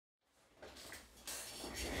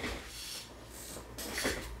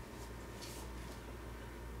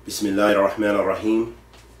Bismillahir Rahmanir Rahim.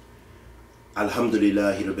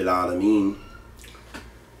 Alhamdulillahi Rabbil Alameen.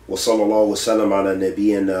 Wa sallallahu wa sallam ala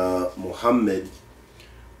nabiyyina Muhammad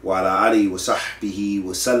wa ala alihi wa sahbihi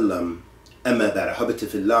wa sallam. Amma ba'd. Habata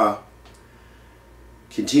fillah.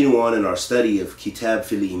 Continue on in our study of Kitab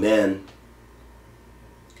fil Iman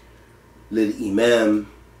lil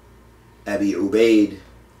Imam Abi Ubayd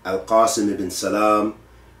al-Qasim ibn Salaam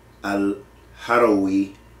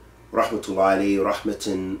al-Harawi rahmatullahi alayhi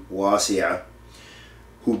rahmatan wasi'ah,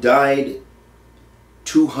 who died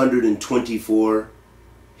 224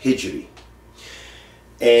 Hijri.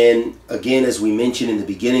 And again, as we mentioned in the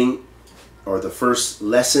beginning, or the first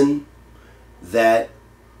lesson, that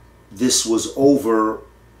this was over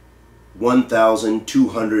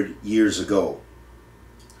 1,200 years ago,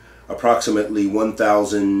 approximately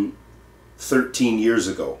 1,013 years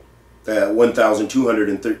ago,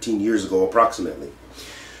 1,213 years ago approximately.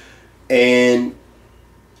 And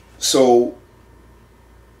so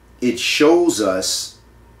it shows us,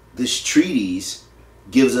 this treatise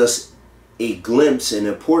gives us a glimpse, an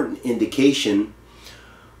important indication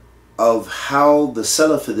of how the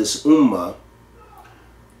Salaf of this ummah,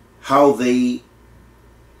 how they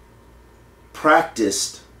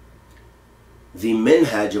practiced the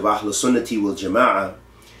minhaj of Ahl Sunnah wal Jama'ah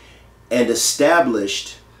and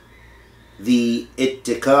established the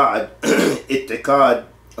i'tiqad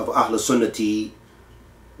of Ahl Sunnah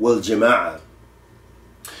wal Jama'ah.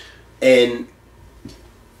 And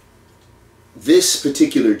this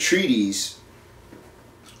particular treatise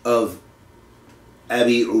of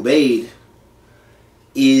Abi Ubayd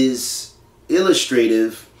is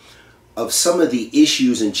illustrative of some of the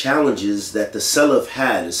issues and challenges that the Salaf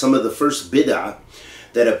had, some of the first bid'ah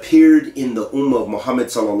that appeared in the ummah of Muhammad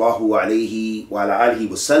sallallahu alayhi wa alihi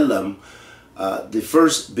wasallam. The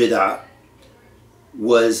first bid'ah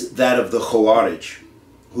was that of the Khawaarij,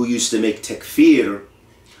 who used to make takfir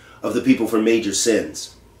of the people for major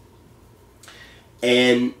sins.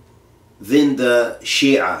 And then the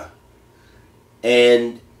Shia,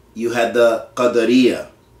 and you had the Qadariyah,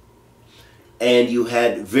 and you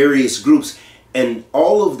had various groups, and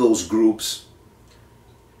all of those groups,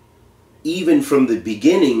 even from the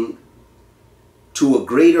beginning, to a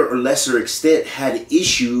greater or lesser extent, had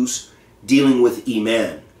issues dealing with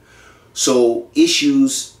Iman. So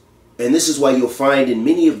issues, and this is why you'll find in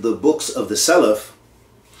many of the books of the Salaf,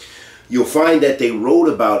 you'll find that they wrote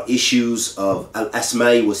about issues of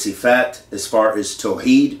al-Asma'i wa Sifat, as far as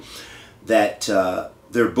Tawheed, that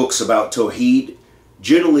their books about Tawheed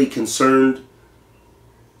generally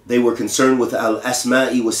they were concerned with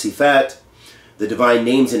al-Asma'i wa Sifat, the divine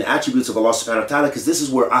names and attributes of Allah subhanahu wa ta'ala, because this is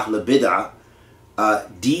where Ahl Bid'ah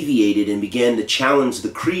deviated and began to challenge the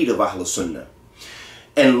creed of Ahl Sunnah.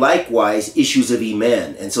 And likewise, issues of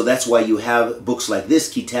Iman. And so that's why you have books like this,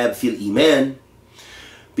 Kitab fil Iman,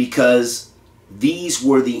 because these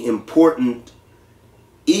were the important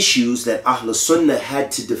issues that Ahl Sunnah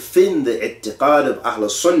had to defend the i'tiqad of Ahl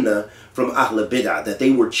Sunnah from Ahl Bid'ah, that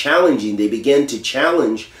they were challenging. They began to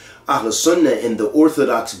challenge Ahl Sunnah and the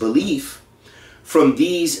orthodox belief from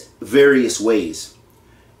these various ways.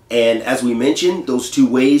 And as we mentioned, those two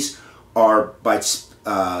ways are by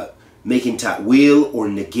making ta'wil, or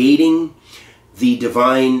negating the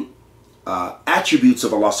divine attributes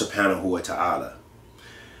of Allah subhanahu wa ta'ala,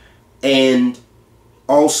 and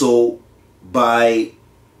also by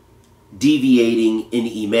deviating in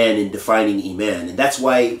Iman and defining Iman. And that's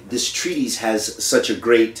why this treatise has such a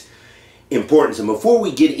great importance. And before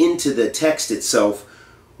we get into the text itself,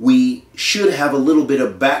 we should have a little bit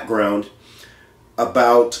of background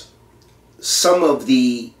about some of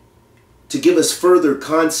the, to give us further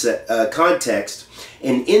context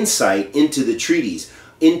and insight into the treatise,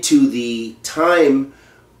 into the time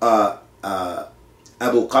Abu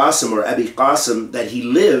Qasim or Abi Qasim that he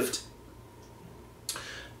lived,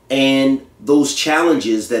 and those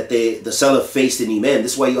challenges that the Salaf faced in Iman.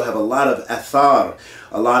 This is why you'll have a lot of athar,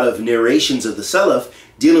 a lot of narrations of the Salaf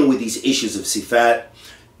dealing with these issues of Sifat,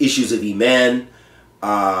 issues of Iman,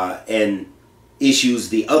 and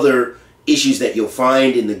the other issues that you'll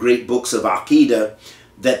find in the great books of Aqidah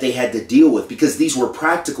that they had to deal with, because these were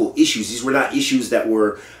practical issues. These were not issues that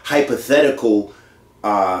were hypothetical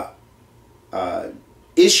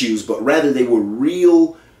issues, but rather they were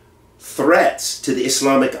real threats to the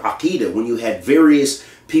Islamic Aqidah. When you had various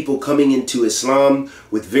people coming into Islam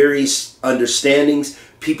with various understandings,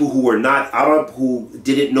 people who were not Arab, who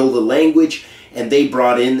didn't know the language, and they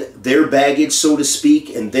brought in their baggage, so to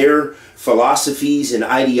speak, and their philosophies and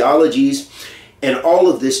ideologies, and all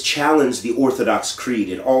of this challenged the Orthodox creed.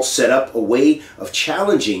 It all set up a way of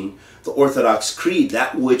challenging the Orthodox creed,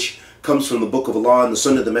 that which comes from the Book of Allah and the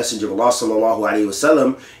Sunnah of the Messenger of Allah sallallahu alaihi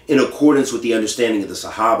wasallam, in accordance with the understanding of the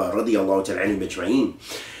Sahaba radiyallahu ta'ala anhum ajma'in.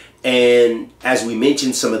 And as we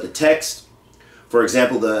mentioned some of the text, for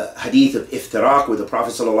example, the Hadeeth of Iftiraq, where the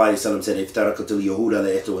Prophet ﷺ said, افترقت اليهود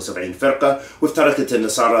على 71 فرقة وافترقت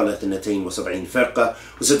النصارى على 72 فرقة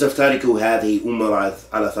وستفترق هذه الأمة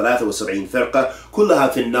على 73 فرقة كلها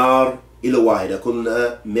في النار إلا واحدة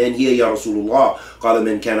قلنا من هي يا رسول الله قال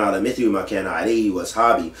من كان على مثل ما كان عليه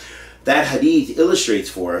وأصحابه. That Hadith illustrates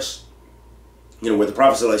for us, where the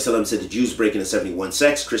Prophet ﷺ said the Jews break into 71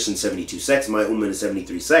 sects, Christians 72 sects, my ummah is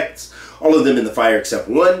 73 sects, all of them in the fire except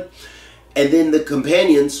one. And then the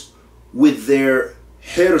companions, with their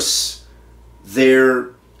hirs,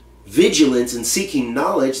 their vigilance in seeking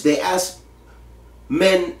knowledge, they asked,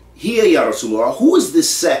 Men hiya ya Rasulullah, who is this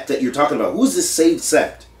sect that you're talking about? Who is this saved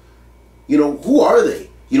sect? Who are they?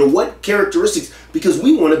 What characteristics? Because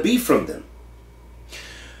we want to be from them.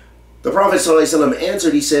 The Prophet ﷺ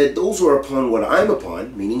answered, he said, those who are upon what I'm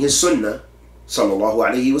upon, meaning his sunnah, sallallahu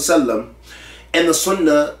alaihi wasallam, and the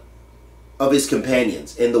sunnah of his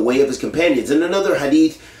companions, and the way of his companions. In another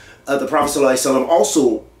hadith, the Prophet ﷺ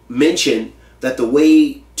also mentioned that the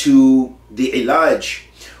way to the ilaj,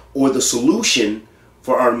 or the solution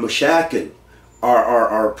for our mashakil,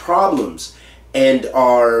 our problems, and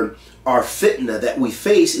our fitna that we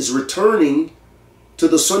face, is returning to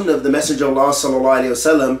the sunnah of the Messenger of Allah sallallahu alaihi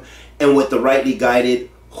wasallam, and with the rightly guided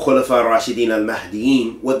Khulafa Rashidin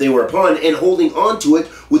al-Mahdiyin, what they were upon, and holding on to it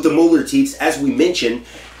with the molar teeth, as we mentioned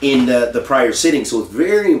in the prior sitting. So it's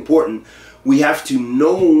very important. We have to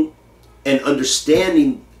know and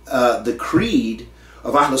understanding the creed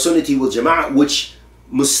of Ahl Sunnah wal Jama'ah, which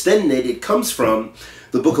mustannid, it comes from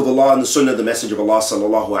the Book of Allah and the Sunnah of the Messenger of Allah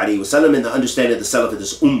sallallahu alaihi wasallam, and the understanding of the Salaf of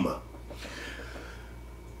this ummah.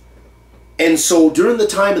 And so during the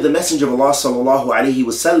time of the Messenger of Allah sallallahu alaihi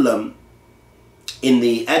wasallam, in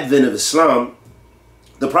the advent of Islam,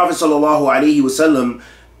 the Prophet sallallahu alaihi wasallam,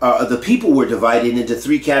 the people were divided into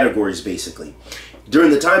three categories basically. During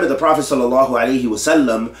the time of the Prophet sallallahu alaihi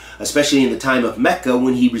wasallam, especially in the time of Mecca,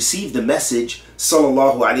 when he received the message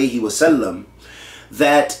sallallahu alaihi wasallam,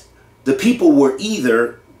 that the people were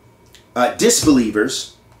either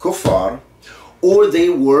disbelievers, kuffar, or they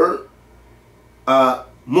were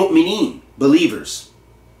mu'mineen, believers.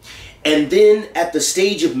 And then at the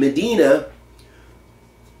stage of Medina,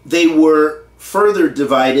 they were further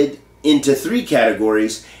divided into three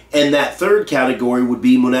categories, and that third category would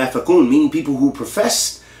be munafiqun, meaning people who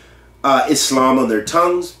professed Islam on their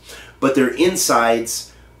tongues, but their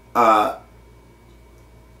insides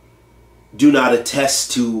do not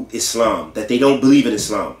attest to Islam, that they don't believe in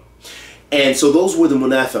Islam. And so those were the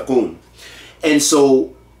munafiqun. And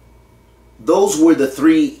so those were the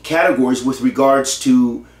three categories with regards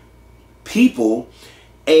to people,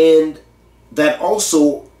 and that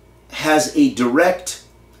also has a direct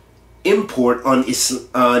import on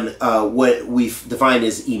what we've defined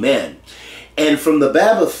as Iman. And from the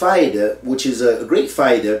Bab of Faidah, which is a great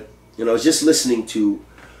Faidah, I was just listening to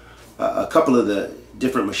a couple of the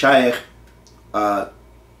different mashayikh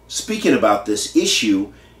speaking about this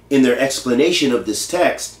issue in their explanation of this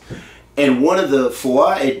text. And one of the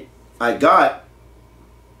fawaid I got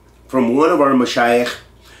from one of our mashayikh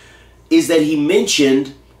is that he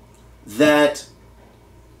mentioned that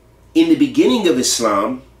in the beginning of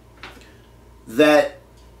Islam, that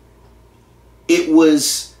it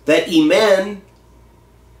was that Iman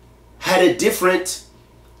had a different,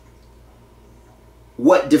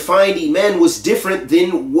 what defined Iman was different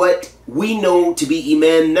than what we know to be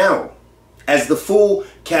Iman now, as the full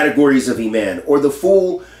categories of Iman, or the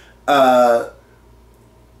full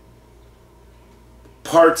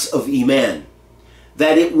parts of Iman.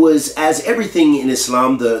 That it was, as everything in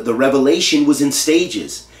Islam, the revelation was in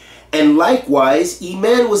stages. And likewise,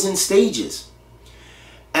 Iman was in stages.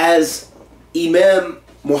 As Imam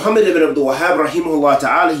Muhammad ibn Abdul Wahhab rahimahullah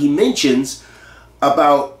ta'ala, he mentions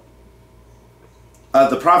about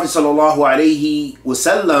the Prophet sallallahu alayhi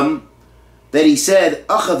wasallam, that he said,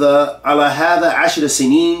 أخذ على هذا 10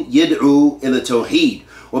 سنين يدعو إلى التوحيد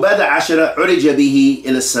وبعد 10 عرج به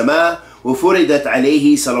إلى السماء وفرضت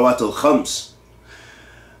عليه صلوات الخمس.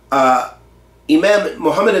 Imam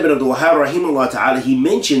Muhammad ibn Abdul Wahhab rahimahullah ta'ala, he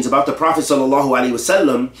mentions about the Prophet sallallahu alaihi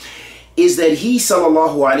wasallam, is that he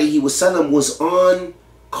sallallahu alaihi wasallam was on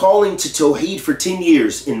calling to Tawheed for 10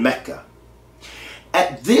 years in Mecca.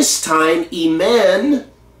 At this time,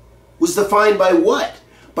 Iman was defined by what?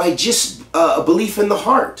 By just a belief in the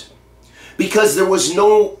heart. Because there was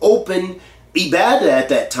no open ibadah at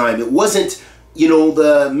that time. It wasn't, the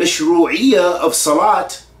mashru'iyah of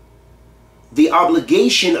salat, the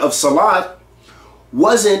obligation of salat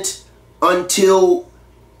wasn't until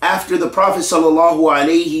after the Prophet sallallahu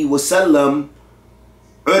alaihi wasallam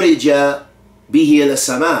urija bihi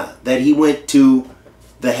al-sama, that he went to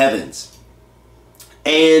the heavens.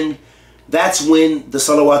 And that's when the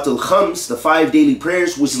salawat al-khams, the 5 daily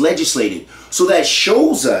prayers, was legislated. So that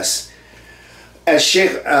shows us, as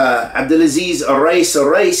Sheikh Abdulaziz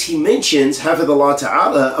Al-Rais, he mentions, hafidhullah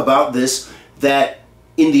ta'ala, about this, that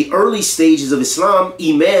in the early stages of Islam,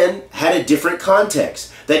 Iman had a different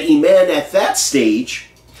context. That Iman at that stage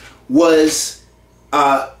was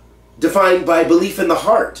defined by belief in the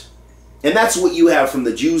heart. And that's what you have from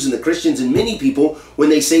the Jews and the Christians and many people when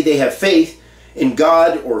they say they have faith in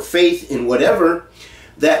God or faith in whatever,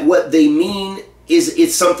 that what they mean is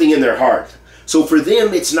it's something in their heart. So for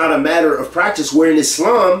them, it's not a matter of practice, where in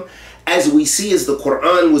Islam, as we see, as the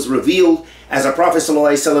Quran was revealed, as our Prophet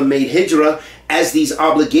ﷺ made hijrah, as these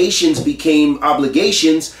obligations became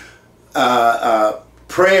obligations,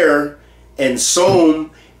 prayer and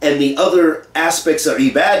Saum and the other aspects of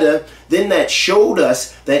ibadah, then that showed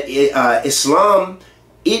us that Islam,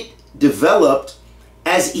 it developed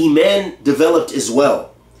as Iman developed as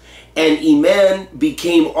well. And Iman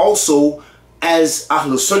became also, as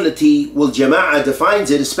Ahl Sunnah wal Jama'ah defines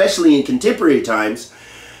it, especially in contemporary times,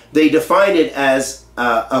 they define it as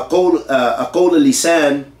aqol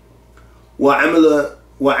al-lisan wa amal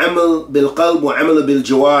bil-qalb wa amal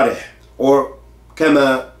bil-jawarih, or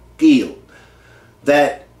kama qil.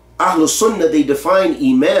 That Ahl Sunnah, they define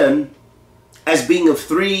Iman as being of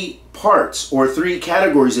 3 parts, or 3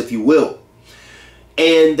 categories, if you will.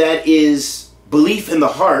 And that is belief in the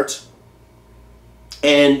heart,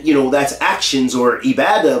 and that's actions or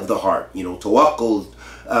ibadah of the heart, tawakkul,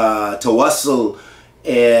 tawassul,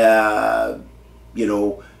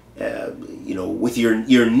 with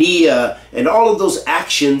your niyyah, and all of those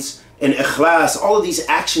actions, and ikhlas, all of these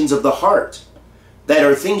actions of the heart that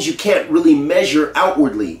are things you can't really measure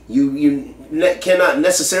outwardly. You cannot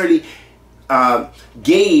necessarily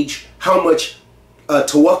gauge how much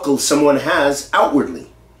tawakkul someone has outwardly.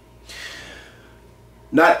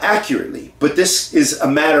 Not accurately, but this is a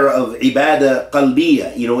matter of ibadah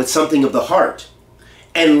qalbiyah, it's something of the heart.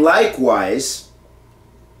 And likewise,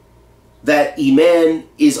 that Iman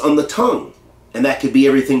is on the tongue, and that could be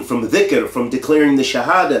everything from dhikr, from declaring the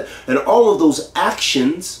shahada, and all of those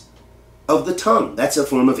actions of the tongue. That's a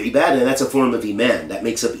form of ibadah, and that's a form of Iman. That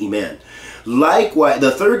makes up Iman. Likewise,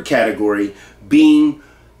 the third category being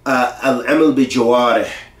al-amal bi-jawarih,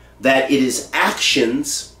 that it is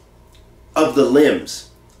actions of the limbs.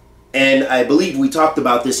 And I believe we talked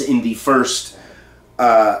about this in the first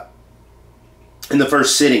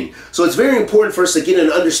sitting. So it's very important for us to get an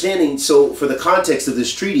understanding, so for the context of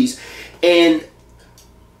this treatise, and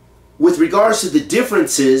with regards to the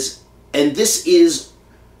differences, and this is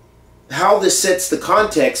how this sets the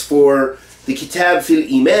context for the Kitab fil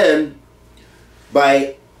Iman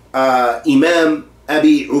by Imam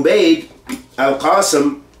Abi Ubayd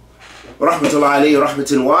al-Qasim, rahmatullah alayhi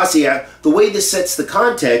rahmatin wasi'ah. The way this sets the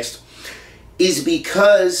context is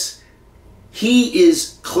because he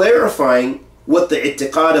is clarifying what the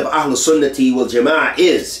i'tiqad of Ahl Sunnah wal Jama'ah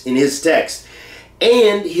is in his text.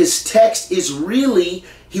 And his text is really,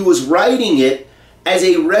 he was writing it as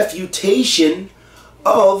a refutation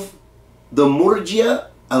of the Murji'a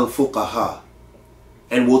al-Fuqaha.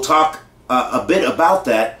 And we'll talk a bit about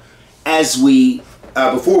that as we,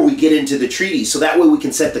 before we get into the treatise, so that way we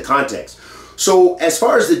can set the context. So as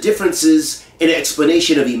far as the differences in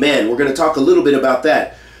explanation of Iman, we're going to talk a little bit about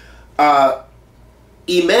that.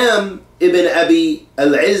 Imam Ibn Abi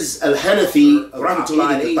al-Izz al-Hanafi,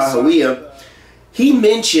 rahmatullahi alayhi, he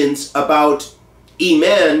mentions about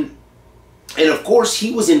Iman, and of course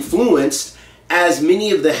he was influenced, as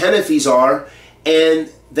many of the Hanafis are, and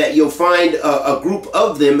that you'll find a group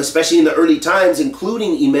of them, especially in the early times,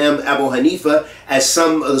 including Imam Abu Hanifa, as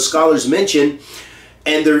some of the scholars mention.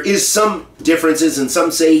 And there is some differences, and some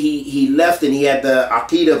say he left and he had the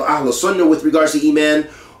Aqeedah of Ahl Sunnah with regards to Iman,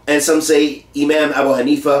 and some say Imam Abu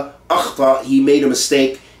Hanifa, akhta, he made a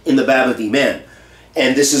mistake in the bab of Iman.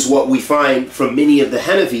 And this is what we find from many of the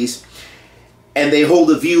Hanafis, and they hold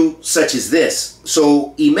a view such as this.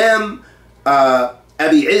 So Imam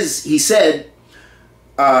Abi Izz, he said,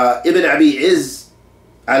 Ibn Abi Izz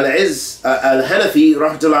al-Izz al-Hanafi,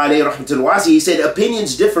 rahmatullahi alayhi rahmatul wasi, he said,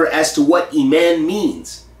 opinions differ as to what Iman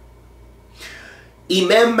means.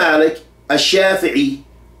 Imam Malik, al-Shafi'i,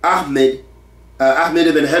 Ahmed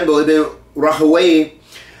ibn Hanbal, ibn Rahawayh,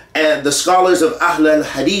 and the scholars of Ahl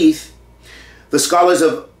al-Hadeeth, the scholars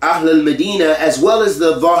of Ahl al-Medina, as well as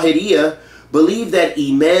the Zahiriyah, believe that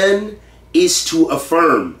Iman is to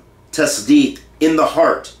affirm, tasdeeq, in the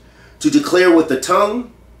heart, to declare with the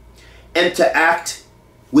tongue, and to act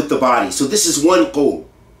with the body. So this is one qawl.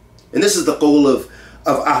 And this is the qawl of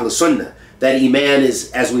Ahl Sunnah. That Iman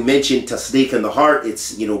is, as we mentioned, tasdeeq in the heart.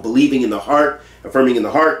 It's, believing in the heart, affirming in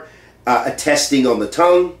the heart, attesting on the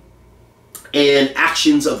tongue, and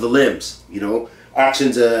actions of the limbs,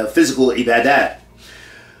 actions of physical ibadat.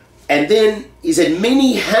 And then he said,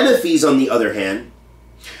 many Hanafis, on the other hand,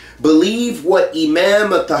 believe what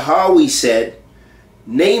Imam al-Tahawi said,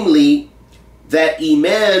 namely that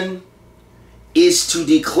Iman is to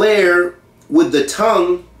declare with the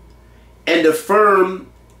tongue and affirm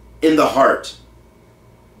in the heart.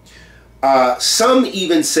 Some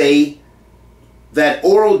even say that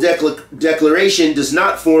oral declaration does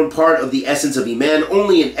not form part of the essence of Iman,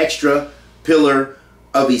 only an extra pillar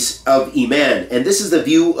of Iman. And this is the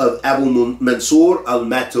view of Abu Mansur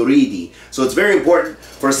al-Maturidi. So it's very important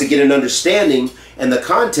for us to get an understanding and the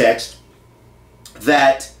context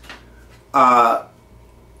that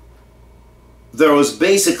there was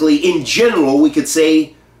basically, in general, we could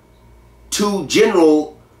say, two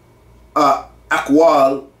general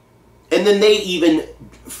aqwal, and then they even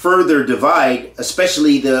further divide,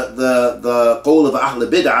 especially the qawl of Ahl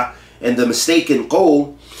Bid'ah and the mistaken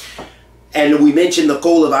qawl. And we mentioned the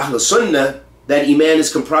qawl of Ahl Sunnah, that Iman is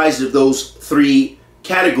comprised of those three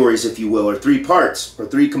categories, if you will, or three parts, or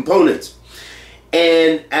three components.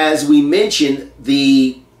 And as we mentioned,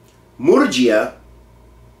 the Murji'ah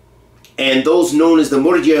and those known as the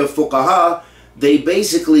Murji'ah fuqaha, they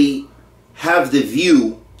basically have the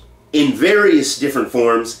view in various different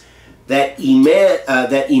forms that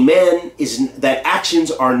that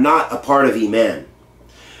actions are not a part of Iman.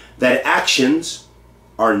 That actions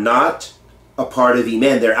are not a part of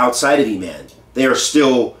Iman. They're outside of Iman. They are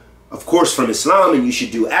still, of course, from Islam, and you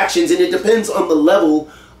should do actions, and it depends on the level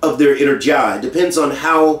of their irja. It depends on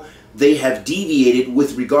how they have deviated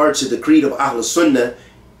with regard to the creed of Ahl Sunnah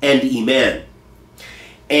and Iman.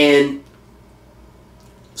 And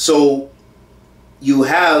so you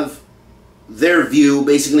have their view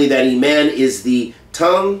basically that Iman is the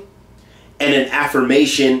tongue and an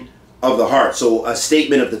affirmation of the heart. So a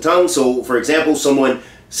statement of the tongue. So for example, someone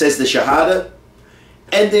says the Shahada,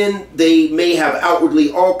 and then they may have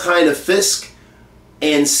outwardly all kind of fisk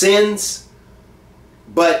and sins,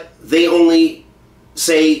 but they only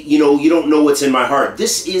say, you don't know what's in my heart.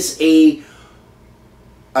 This is a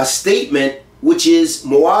statement which is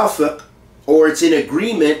muwafiq, or it's in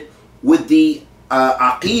agreement with the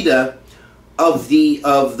aqidah of the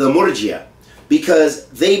Murji'ah, because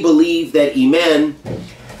they believe that Iman,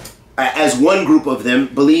 as one group of them,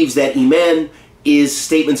 believes that Iman is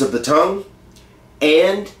statements of the tongue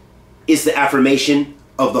and is the affirmation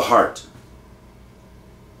of the heart.